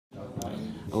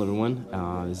Hello everyone,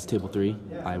 this is Table 3.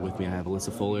 With me I have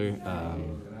Alyssa Fuller,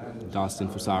 Dawson,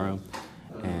 Fusaro,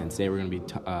 and today we're going to be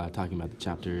talking about the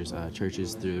chapters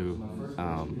Churches through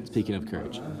Speaking of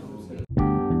Courage.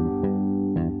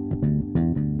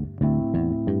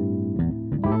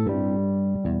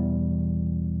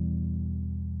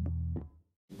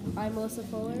 I'm Alyssa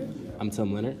Fuller. I'm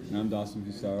Tom Leonard. And I'm Dawson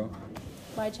Fusaro.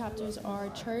 My chapters are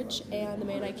Church and The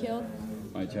Man I Killed.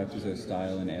 My chapters are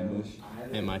Style and Ambush.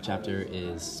 And my chapter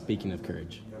is Speaking of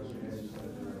Courage.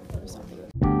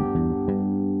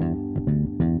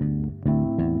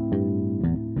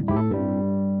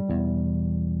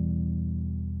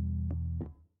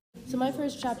 So my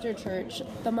first chapter, Church.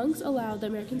 The monks allowed the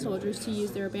American soldiers to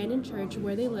use their abandoned church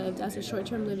where they lived as a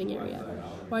short-term living area.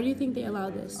 Why do you think they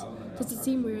allowed this? Does it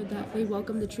seem weird that they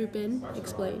welcomed the troop in?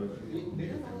 Explain.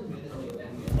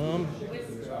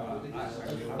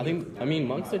 I mean,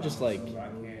 monks are just like,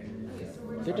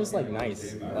 they're just like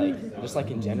nice, like, just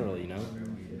like in general, you know?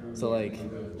 So like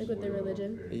with their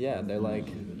religion? Yeah, they're like,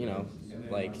 you know,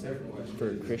 like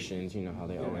for Christians, you know how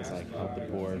they always like help the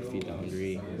poor, feed the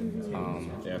hungry.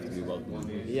 They have to be welcomed.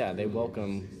 Yeah, they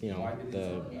welcome, you know,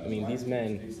 these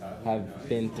men have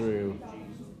been through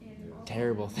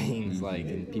terrible things, like,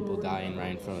 and people dying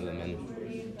right in front of them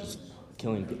and just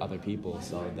killing other people,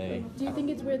 so they... Do you think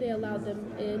it's where they allowed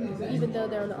them in, even though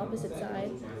they're on the opposite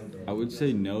side? I would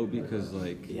say no, because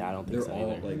like I don't think they're so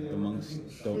all either. like the monks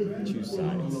don't choose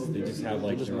sides. They just have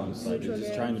like their own side. They're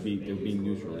just trying to be. They're being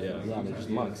neutral. Yeah. Yeah, they're just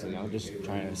monks, you know, just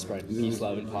trying to spread peace,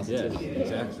 love, and positivity. Yeah,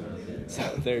 exactly. So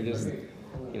they're just,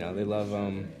 you know, they love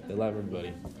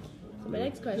everybody. So my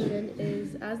next question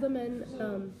is: as the men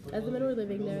were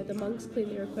living there, the monks cleaned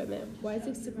their equipment. Why is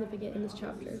this significant in this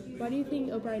chapter? Why do you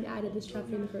think O'Brien added this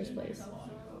chapter in the first place?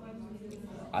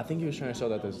 I think he was trying to show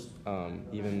that there's,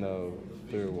 even though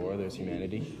through war there's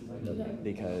humanity,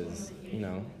 because you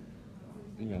know,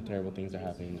 terrible things are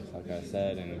happening, just like I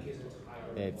said, and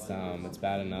it's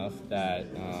bad enough that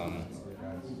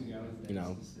you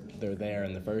know, they're there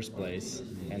in the first place,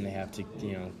 and they have to,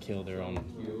 you know, kill their own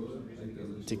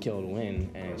to kill to win,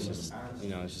 and it's just, you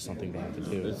know, it's just something they have to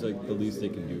do. It's like the least they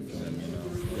can do for them, you know,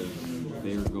 because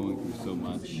they were going through so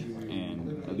much,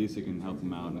 and at least it can help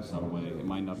them out in some way. It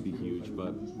might not be huge,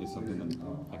 but it's something that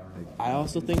I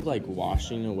also think like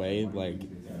washing away like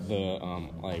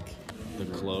the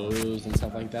clothes and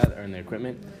stuff like that, or in the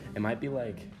equipment, it might be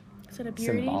like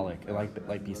symbolic. It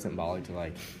like be symbolic to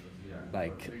like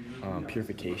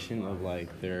purification of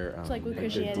like their It's like with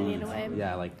Christianity in a way.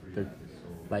 Yeah,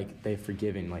 they've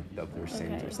forgiven like of their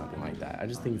sins or something like that. I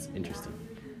just think it's interesting,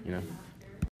 you know.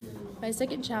 My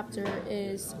second chapter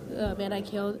is The Man I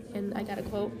Killed, and I got a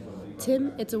quote.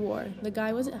 Tim, it's a war. The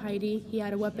guy wasn't Heidi. He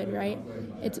had a weapon, right?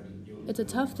 It's a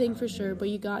tough thing for sure, but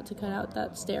you got to cut out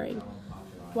that staring.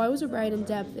 Why was O'Brien in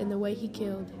depth in the way he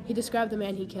killed? He described the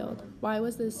man he killed.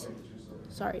 Was this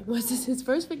his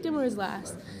first victim or his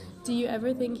last? Do you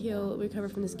ever think he'll recover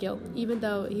from this guilt, even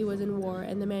though he was in war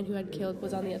and the man who had killed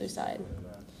was on the other side?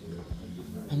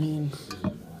 I mean,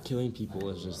 killing people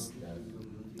is just...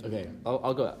 Okay,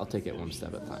 I'll take it one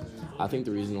step at a time. I think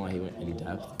the reason why he went in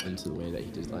depth into the way that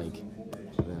he did,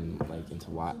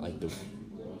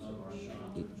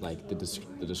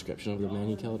 the description of the man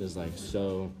he killed is like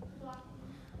so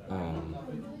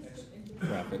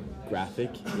graphic.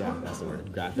 Yeah, that's the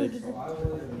word. Graphic.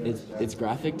 It's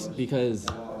graphic because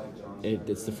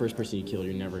it's the first person you killed.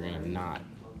 You're never gonna not.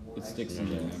 it sticks in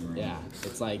their memory. Yeah,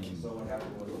 it's like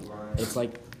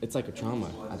a trauma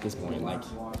at this point. Like,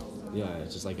 yeah,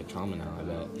 it's just like a trauma now, I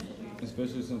bet.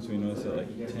 Especially since we notice that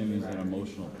like Tim is an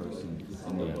emotional person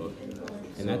in the book.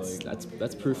 And so,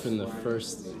 that's proof in the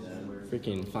first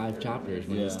freaking 5 chapters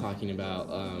when he's talking about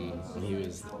when he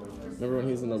was, remember when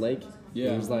he was in the lake?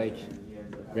 Yeah. He was like,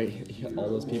 all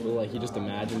those people, like he just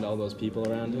imagined all those people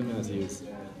around him as he was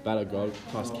about to go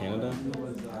across Canada.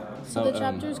 So the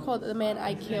chapter is called The Man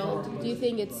I Killed. Do you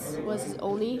think was his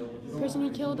only person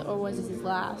he killed, or was this his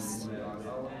last?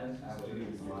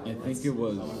 I think it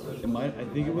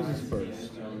was his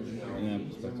first in that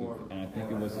perspective, and I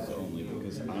think it was his only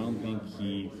because I don't think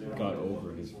he got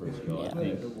over his first kill. I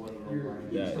think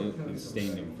that it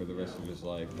stained him for the rest of his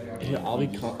life. Yeah, I'll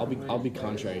be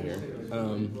contrary here.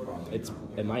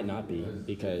 It might not be,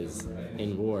 because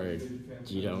in war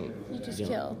you just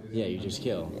kill. Yeah, you just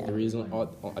kill. Yeah.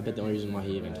 I bet the only reason why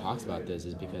he even talks about this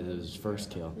is because it was his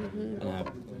first kill, and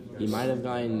he might have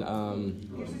gotten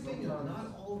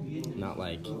not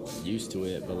like used to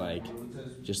it, but like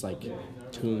just like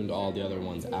tuned all the other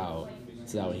ones out,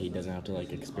 so that way he doesn't have to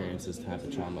like experience this type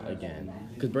of trauma again.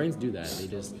 Because brains do that.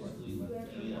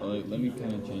 like, let me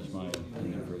kind of change my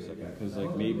opinion for a second, because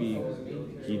like maybe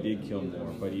he did kill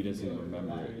more, but he doesn't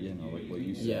remember it. You know, like what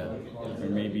you said. Yeah. Or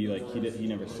maybe like he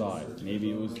never saw it.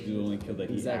 Maybe it was the only kill that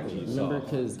he Exactly. actually Remember, saw.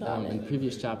 because in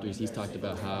previous chapters he's talked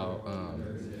about how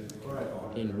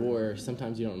in war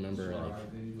sometimes you don't remember like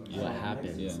what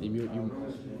happens. Yeah.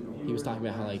 He was talking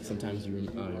about how like sometimes you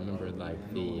remember like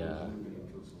the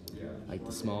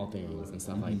small things and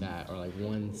stuff like that, or like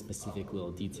one specific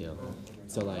little detail.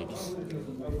 So like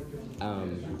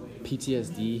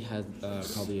PTSD has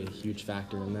probably a huge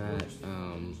factor in that.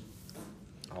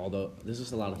 Although there's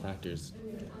just a lot of factors,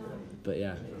 but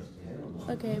yeah.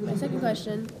 Okay, my second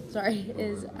question,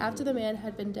 is after the man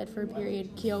had been dead for a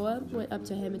period, Kiowa went up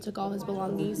to him and took all his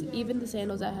belongings, even the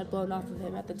sandals that had blown off of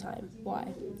him at the time.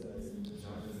 Why?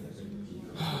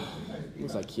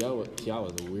 Looks like Kiowa's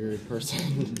a weird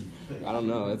person. I don't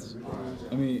know.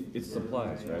 I mean, it's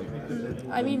supplies, right?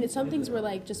 I mean, some things were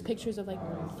like just pictures of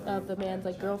the man's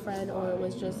like girlfriend, or it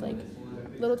was just like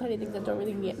little tiny things that don't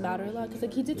really matter a lot. Because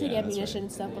like he did take ammunition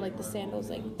and stuff, but like the sandals,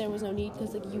 like there was no need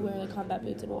because like you wear like combat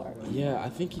boots in war. Yeah, I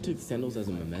think he took sandals as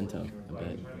a memento. I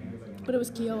bet. But it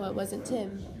was Kiowa, it wasn't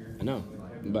Tim. I know,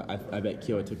 but I bet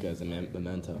Kiowa took it as a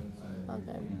memento.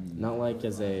 Okay. Not like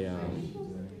as a.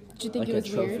 Did you think like it was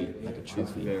a trophy, weird? like a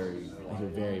trophy. Very. Like a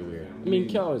very weird. I mean,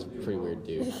 Kiowa's a pretty weird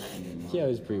dude.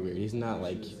 Kiowa's pretty weird. He's not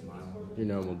like your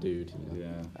normal dude. You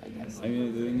know? Yeah. I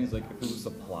mean, the thing is, like, if it was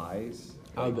supplies,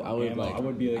 I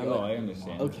would be like, I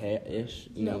understand. Okay-ish.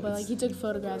 You No, know, but like he took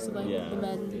photographs of like Yeah.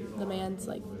 the man's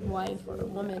like wife or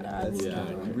woman.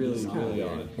 Really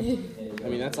odd. I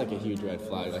mean, that's like a huge red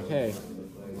flag. Like, hey,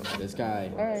 this guy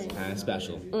Alright. is kind of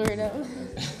special. Weirdo.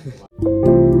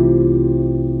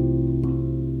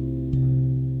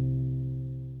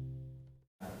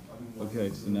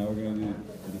 Okay, so now we're going to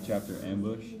do the chapter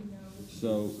Ambush.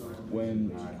 So,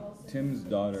 when Tim's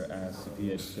daughter asks if he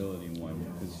had killed anyone,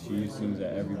 because she assumes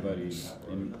that everybody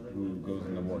who goes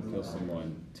in the war kills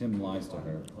someone, Tim lies to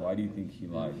her. Why do you think he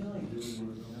lied?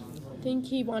 I think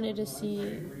he wanted his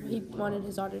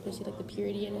daughter to see like the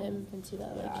purity in him and see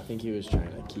that like. I think he was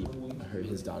trying to keep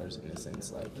his daughter's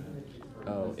innocence. Like,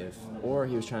 or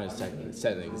he was trying to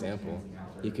set an example.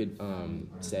 He could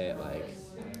say it like.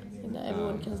 That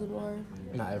everyone kills in war.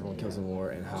 Not everyone kills in war,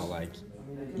 and how like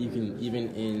you can,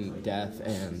 even in death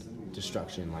and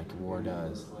destruction like war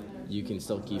does, you can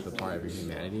still keep a part of your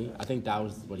humanity. I think that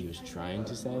was what he was trying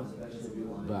to say,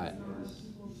 but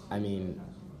I mean,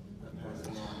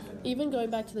 even going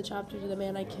back to the chapter to the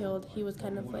man I killed, he was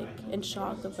kind of like in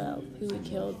shock about who he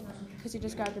killed because he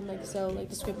described him like so like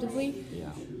descriptively.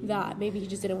 yeah, That maybe he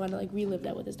just didn't want to like relive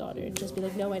that with his daughter and just be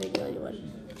like, no, I didn't kill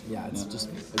anyone. yeah. It's just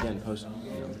again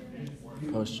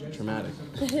post-traumatic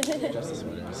justice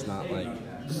disorder. It's not like.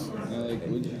 Now, like,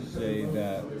 would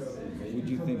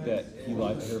you think that he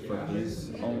lied to her for his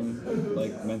own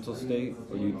like mental state,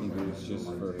 or do you think it was just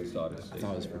for his daughter's I state?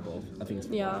 thought it was for both. I think it's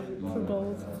Yeah, for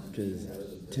both. because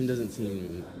Tim doesn't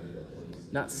seem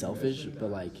not selfish, but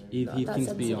like he Not thinks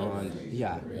sensitive. beyond.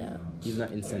 Yeah, Yeah. he's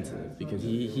not insensitive because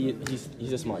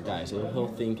he's a smart guy, so he'll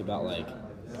think about like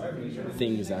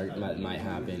things that might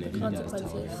happen if he does tell her.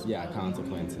 Consequences. Yeah,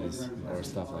 consequences or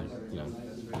stuff like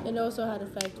It also had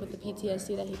effect with the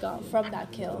PTSD that he got from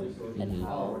that kill and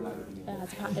how it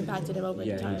has impacted him over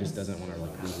Yeah, time. he just doesn't want to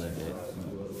like relive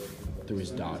it through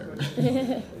his daughter.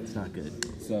 It's not good.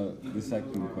 So the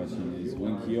second question is,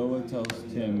 when Kiowa tells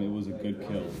Tim it was a good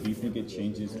kill, do you think it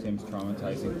changes Tim's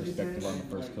traumatizing perspective on the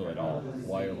first kill at all?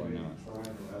 Why or why not?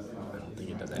 I don't think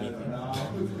it does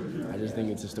anything. I just think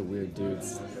it's just a weird dude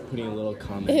putting a little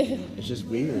comment. It's just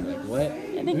weird. Like, what?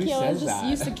 I think Who Kiowa says was just that?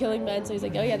 used to killing men, so he's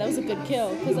like, oh yeah, that was a good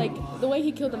kill. Because like the way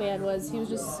he killed the man was he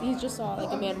just saw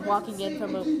like a man walking in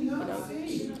from a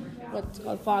what's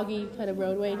called foggy kind of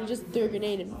roadway, and he just threw a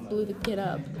grenade and blew the kid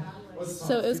up.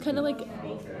 So it was kind of like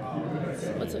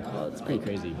what's it called? It's Pretty like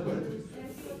crazy.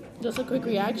 just a quick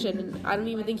reaction, and I don't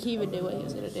even think he even knew what he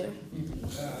was gonna do.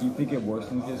 Do you think it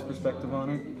worsened his perspective on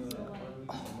it?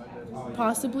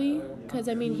 Possibly, because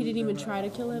I mean he didn't even try to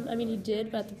kill him. I mean he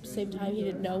did, but at the same time he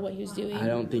didn't know what he was doing. I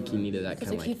don't think he needed that Because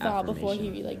kind of like he like thought before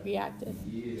affirmation. he like reacted,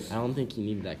 I don't think he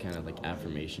needed that kind of like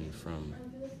affirmation from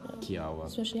Kiowa.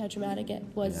 especially how traumatic it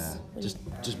was. Yeah,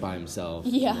 when just by himself.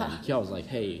 Yeah. And Kiowa's like,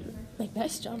 hey, like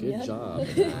nice job, good man. job.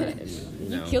 And, and, you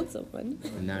know, Killed someone.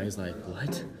 and now he's like,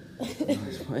 what?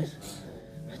 What?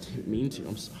 I didn't mean to.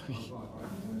 I'm sorry.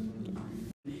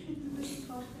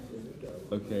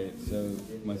 Okay, so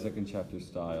my second chapter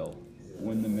style.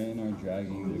 When the men are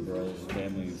dragging the girl's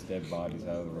family's dead bodies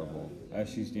out of the rubble, as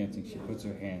she's dancing, she puts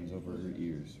her hands over her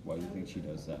ears. Why do you think she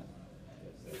does that?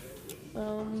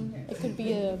 It could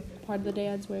be a part of the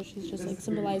dance where she's just like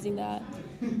symbolizing that.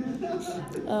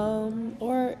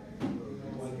 Or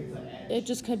it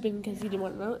just could have been because he didn't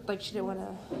want to know, like she didn't want to,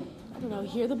 I don't know,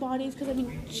 hear the bodies. Because I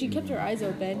mean, she kept her eyes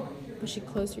open, but she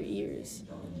closed her ears.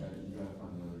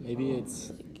 Maybe it's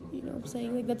Like, you know what I'm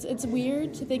saying? Like it's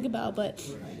weird to think about, but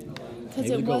because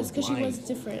Maybe it the girl was, because she blind. was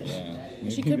different. Yeah.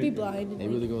 She could be blind. And,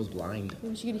 maybe like, the girl's blind.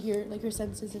 maybe she could hear, like her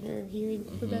senses and her hearing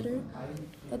were better.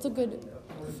 That's a good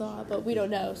thought, but we don't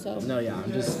know. So No, yeah,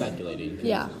 I'm just speculating.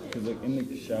 yeah. Because like in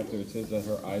the chapter it says that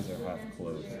her eyes are half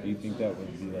closed. Do you think that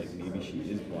would be like maybe she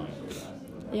is blind?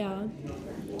 Yeah.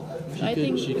 She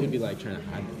could she could be like trying to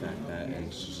hide the fact that,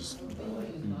 and she's just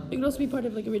It could also be part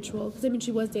of like a ritual, because I mean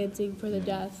she was dancing for the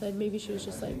death, and maybe she was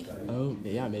just like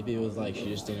maybe it was like she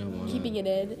just didn't want keeping it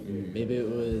in. Maybe it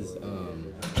was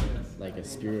like a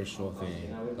spiritual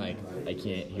thing. Like I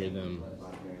can't hear them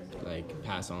like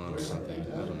pass on or something.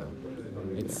 I don't know.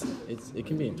 It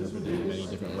can be interpreted in many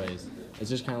different ways. It's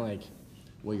just kind of like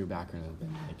what your background has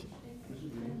been like.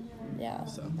 Yeah.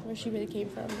 So. Where she really came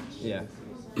from. Yeah.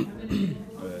 Okay,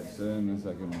 so then the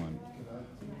second one.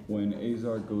 When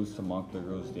Azar goes to mock the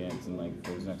girl's dance and like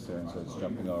goes next to her and starts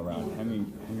jumping all around,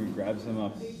 Henry grabs him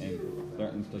up and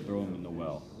threatens to throw him in the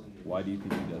well. Why do you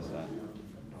think he does that?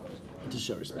 To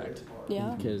show respect.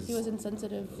 Yeah. Because He was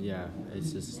insensitive. yeah,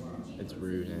 it's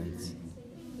rude and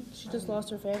She just lost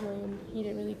her family, and he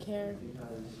didn't really care.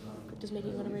 Just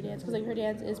making fun of her dance, because like her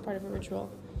dance is part of a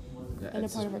ritual yeah, and a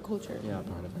it's part of her culture. Yeah,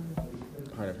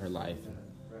 part of her life,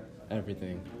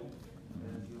 everything.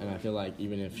 And I feel like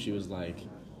even if she was like,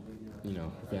 you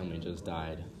know, her family just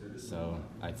died, so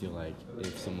I feel like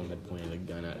if someone had pointed a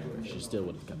gun at her, she still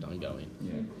would have kept on going.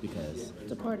 Yeah. Because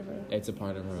It's a part of her. it's a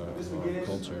part of her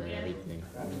culture and everything.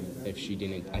 If she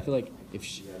didn't, I feel like if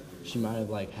she might have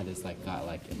like had this like thought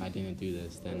like, if I didn't do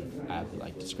this, then I'd be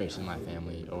like disgracing my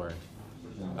family or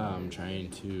trying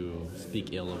to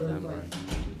speak ill of them or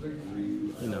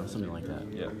you know, something like that.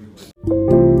 Yeah.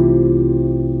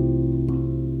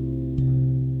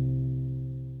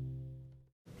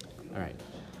 All right.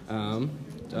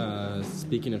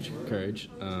 Speaking of courage,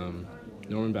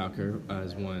 Norman Bowker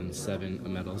has won 7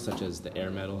 medals, such as the Air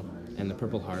Medal and the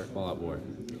Purple Heart while at war.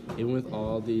 Even with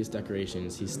all these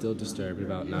decorations, he's still disturbed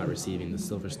about not receiving the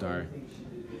Silver Star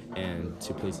and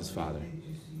to please his father.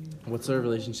 What sort of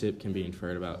relationship can be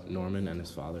inferred about Norman and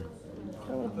his father?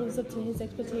 Kind of lives up to his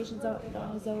expectations, not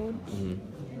his own.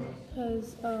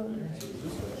 Because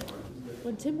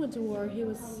when Tim went to war, he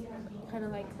was kind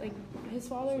of like his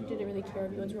father didn't really care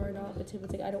if he went to war or not, but Tim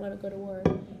was like, I don't want to go to war.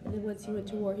 And then once he went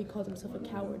to war, he called himself a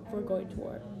coward for going to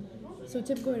war. So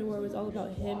Tim going to war was all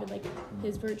about him and like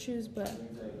his virtues, but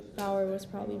Bauer was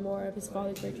probably more of his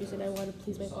father's virtues, and I want to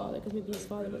please my father because maybe his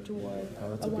father went to war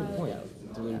That's a a while good point. ago.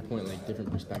 It's a really good point, like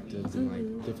different perspectives and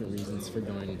like different reasons for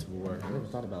going into war. I never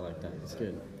thought about it like that. It's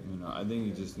good. You know, I think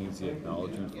he just needs the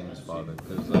acknowledgement from his father,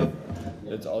 because like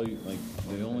that's all you like.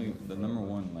 The number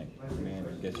one like man,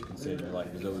 I guess you can say in your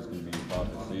life is always going to be your father.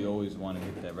 So you always want to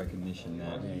get that recognition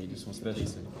that Yeah, he just wants to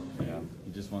please him. Yeah,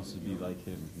 he just wants to be like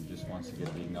him. He just wants to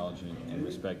get the acknowledgement and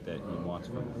respect that he wants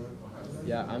from him.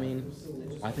 Yeah, I mean,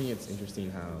 I think it's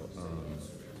interesting how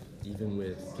even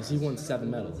with, because he won 7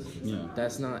 medals. Yeah.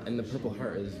 That's not, and the Purple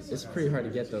Heart it's pretty hard to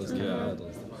get those kind of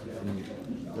medals.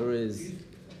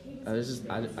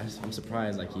 And I'm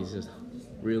surprised, like he's just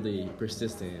really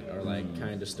persistent or like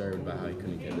kind of disturbed about how he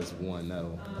couldn't get this one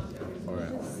medal. Or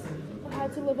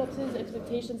Had to live up to his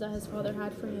expectations that his father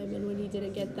had for him, and when he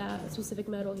didn't get that specific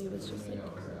medal, he was just like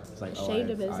it's like, ashamed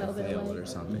oh, of himself I in a failed way. or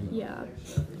something. Yeah.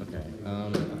 Okay.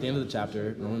 At the end of the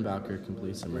chapter, Norman Bowker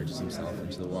completely submerges himself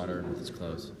into the water with his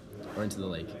clothes, or into the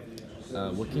lake.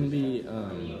 What can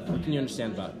you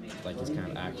understand about like his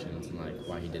kind of actions and like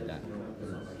why he did that?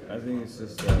 I think it's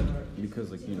just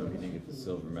because like he didn't get the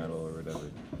silver medal or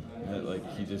whatever. That,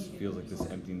 like he just feels like this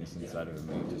emptiness inside of him,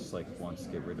 and he just like wants to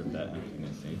get rid of that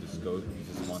emptiness. And he just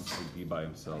wants to be by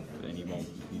himself, and he won't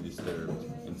be disturbed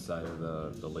inside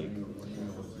of the lake.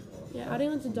 Yeah, adding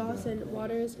on to Dawson,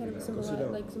 water is kind of a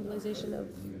symbolization of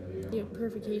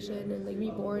purification and like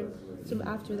reborn. So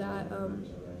after that,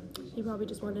 he probably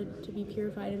just wanted to be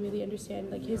purified and really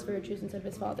understand like his virtues instead of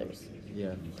his father's.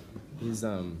 Yeah, he's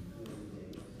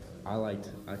I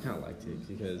kind of liked it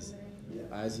because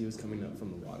as he was coming up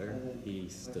from the water, he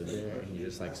stood there and he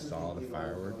just like saw the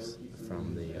fireworks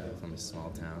from his small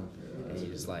town, and he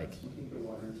just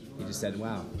said,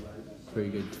 "Wow, pretty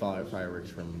good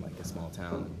fireworks from like a small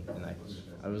town." And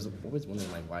I was always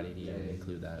wondering like why did he even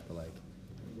include that, but like.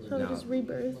 Probably just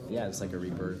rebirth. Yeah, it's like a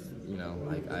rebirth,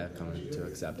 like I have come to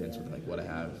acceptance with like what I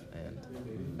have, and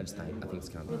I think it's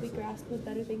kind of Really beautiful. grasp the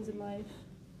better things in life.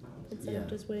 instead of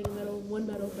just winning one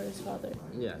medal for his father.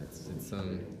 Yeah, it's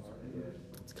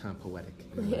kind of poetic.